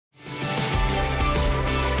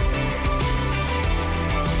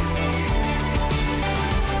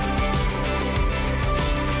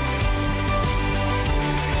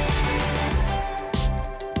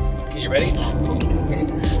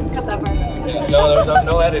there's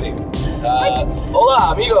no editing.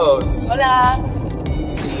 Hola, amigos. Hola.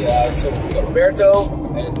 See, so we got Roberto,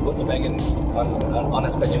 and what's Megan on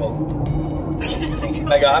Espanol?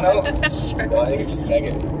 Megano? Sure. No, I think it's just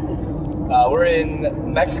Megan. We're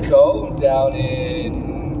in Mexico, down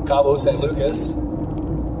in Cabo San Lucas,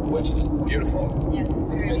 which is beautiful. Yes,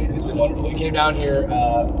 It's been wonderful. We came down here.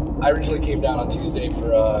 I originally came down on Tuesday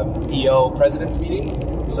for a EO President's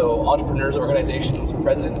Meeting. So Entrepreneurs Organizations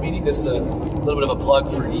President Meeting. This is a little bit of a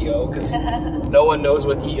plug for EO because no one knows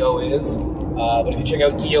what EO is. But if you check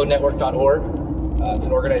out eonetwork.org, it's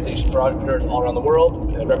an organization for entrepreneurs all around the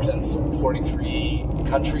world. It represents 43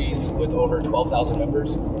 countries with over 12,000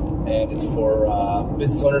 members. And it's for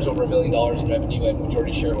business owners over $1 million in revenue and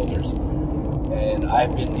majority shareholders. And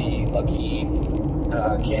I've been the lucky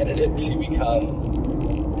candidate to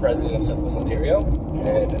become president of Southwest Ontario.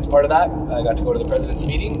 And as part of that, I got to go to the president's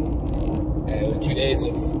meeting. And it was 2 days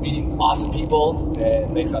of meeting awesome people.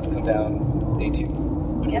 And Meg's got to come down day 2,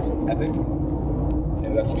 which was epic. And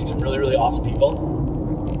we got to meet some really, really awesome people.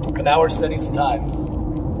 And now we're spending some time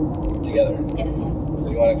together. Yes. So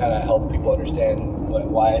you want to kind of help people understand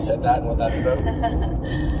why I said that and what that's about?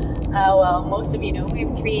 Well, most of you know we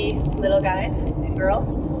have 3 little guys and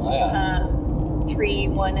girls. Oh, yeah. 3,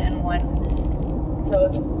 1, and 1. So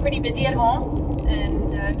it's pretty busy at home,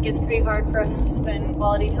 and it gets pretty hard for us to spend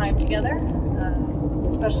quality time together.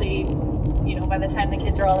 Especially, by the time the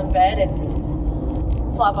kids are all in bed, it's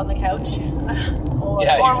flop on the couch, or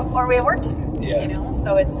we have work to do. Yeah.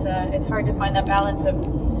 So it's hard to find that balance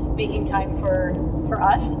of making time for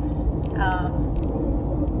us.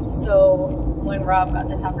 So when Rob got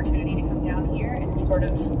this opportunity to come down here, it sort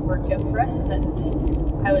of worked out for us that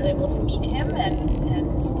I was able to meet him and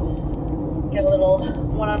get a little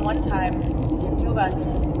one-on-one time, just the 2 of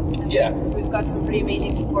us. And yeah. We've got some pretty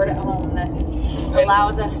amazing support at home that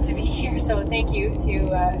allows us to be here. So thank you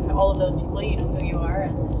to all of those people. You know who you are,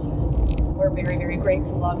 and we're very, very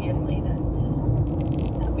grateful, obviously,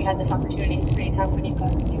 that we had this opportunity. It's pretty tough when you've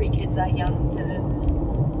got 3 kids that young to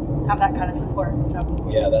have that kind of support. So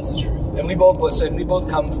yeah, that's the truth. And we both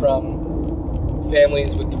come from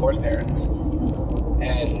families with divorced parents. Yes.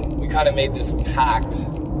 And we kind of made this pact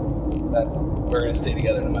that we're going to stay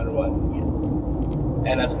together no matter what.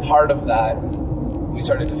 Yeah. And as part of that, we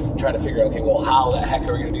started to try to figure out, okay, well, how the heck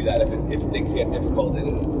are we going to do that if things get difficult?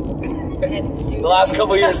 And the last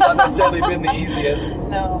couple of years not necessarily been the easiest.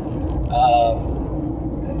 No.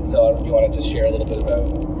 And so do you want to just share a little bit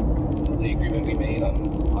about the agreement we made on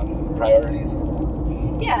priorities?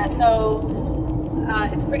 Yeah, so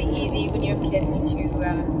it's pretty easy when you have kids to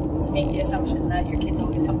make the assumption that your kids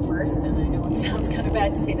always come first, and I know it sounds kind of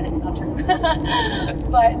bad to say that's not true.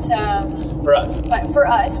 But for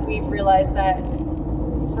us, we've realized that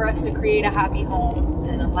for us to create a happy home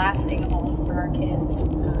and a lasting home for our kids,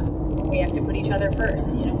 we have to put each other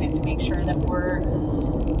first. We have to make sure that we're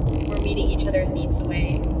meeting each other's needs the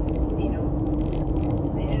way,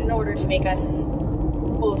 in order to make us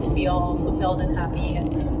both feel fulfilled and happy, and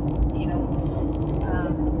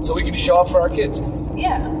so we can show up for our kids.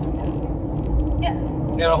 Yeah.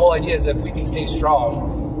 And the whole idea is if we can stay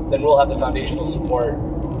strong, then we'll have the foundational support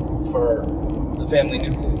for the family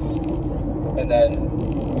nucleus. And then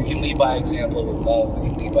we can lead by example with love. We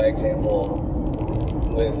can lead by example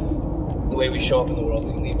with the way we show up in the world.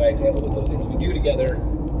 We can lead by example with those things we do together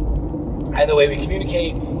and the way we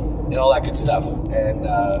communicate and all that good stuff. And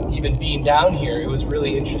even being down here, it was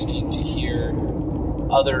really interesting to hear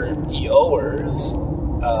other EOers,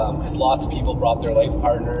 because lots of people brought their life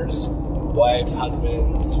partners, wives,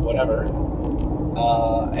 husbands, whatever,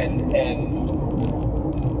 and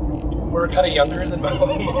we're kind of younger than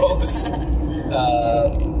most, and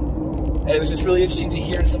it was just really interesting to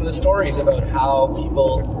hear some of the stories about how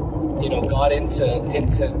people, got into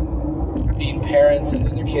being parents, and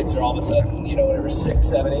then their kids are all of a sudden, whatever, 6,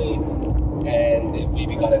 7, 8, and they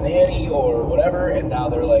maybe got a nanny or whatever, and now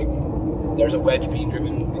they're like, there's a wedge being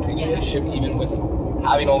driven between the relationship, even with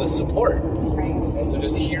having all this support. Right. And so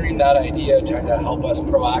just hearing that idea, trying to help us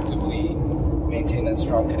proactively maintain that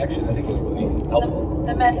strong connection, I think was really helpful.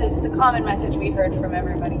 The common message we heard from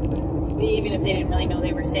everybody was, even if they didn't really know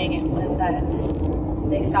they were saying it, was that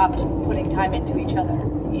they stopped putting time into each other,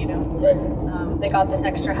 Right. They got this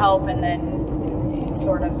extra help, and then it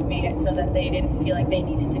sort of made it so that they didn't feel like they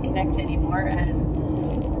needed to connect anymore, and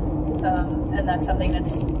that's something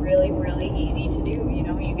that's really, really easy to do.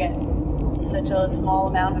 You get such a small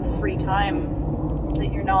amount of free time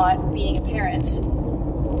that you're not being a parent,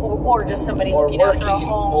 or just somebody or looking working, after a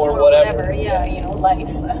home, or whatever.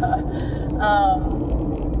 Life.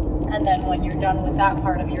 And then when you're done with that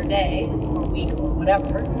part of your day, or week, or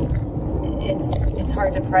whatever, it's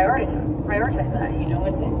hard to prioritize that. You know,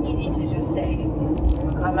 it's easy to just say,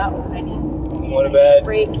 I'm out. I need a bed.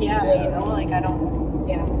 Break. Yeah. You know, like I don't.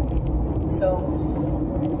 Yeah.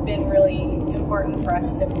 So it's been really important for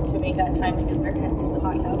us to make that time together. Hence the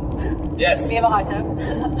hot tub. Yes. We have a hot tub,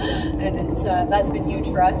 and it's that's been huge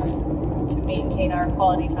for us to maintain our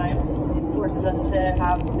quality times. It forces us to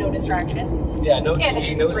have no distractions. Yeah, no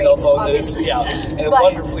TV, no cell phones, and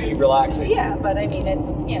wonderfully relaxing. Yeah, but I mean,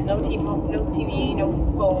 it's no TV, no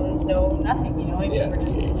phones, no nothing. You know, I mean,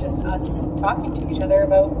 it's just us talking to each other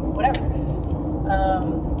about whatever.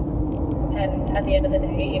 And at the end of the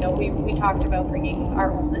day, you know, we talked about bringing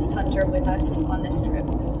our oldest Hunter with us on this trip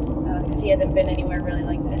because he hasn't been anywhere really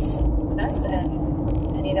like this with us,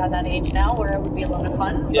 and he's at that age now where it would be a lot of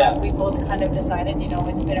fun. Yeah. But we both kind of decided, you know,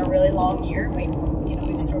 it's been a really long year.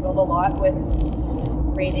 We've struggled a lot with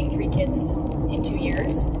raising 3 kids in 2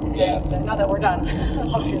 years. Yeah. And, not that we're done,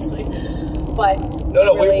 obviously, but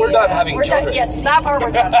no, really, we're done having children. Done, yes, that part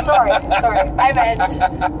we're done. Sorry. I meant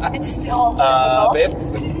it's still difficult. Babe?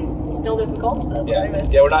 It's still difficult. That's what I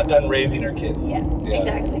meant. Yeah, we're not done raising our kids. Yeah.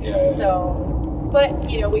 Exactly. Yeah. So. But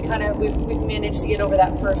you know, we've managed to get over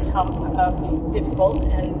that first hump of difficult,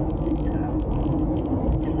 and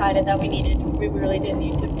decided that we really did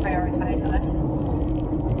need to prioritize us,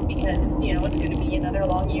 because you know it's going to be another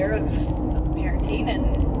long year of parenting,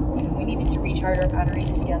 and you know we needed to recharge our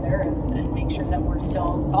batteries together and make sure that we're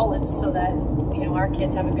still solid, so that you know our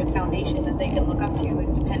kids have a good foundation that they can look up to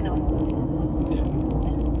and depend on. Yeah.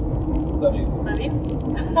 Love you. Love you.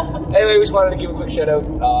 Anyway, we just wanted to give a quick shout out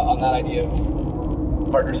on that idea of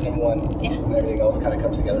partners number one, and everything else kind of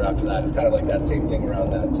comes together after that. It's kind of like that same thing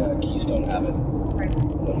around that Keystone habit. Right.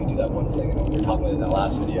 When we do that one thing, and we were talking about it in that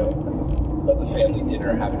last video about the family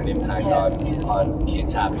dinner having an impact on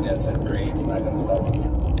kids' happiness and grades and that kind of stuff.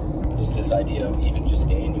 Just this idea of even just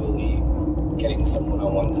annually getting some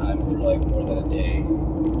one-on-one time for like more than a day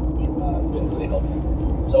has been really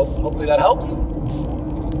helpful. So hopefully that helps.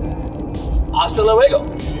 And hasta luego.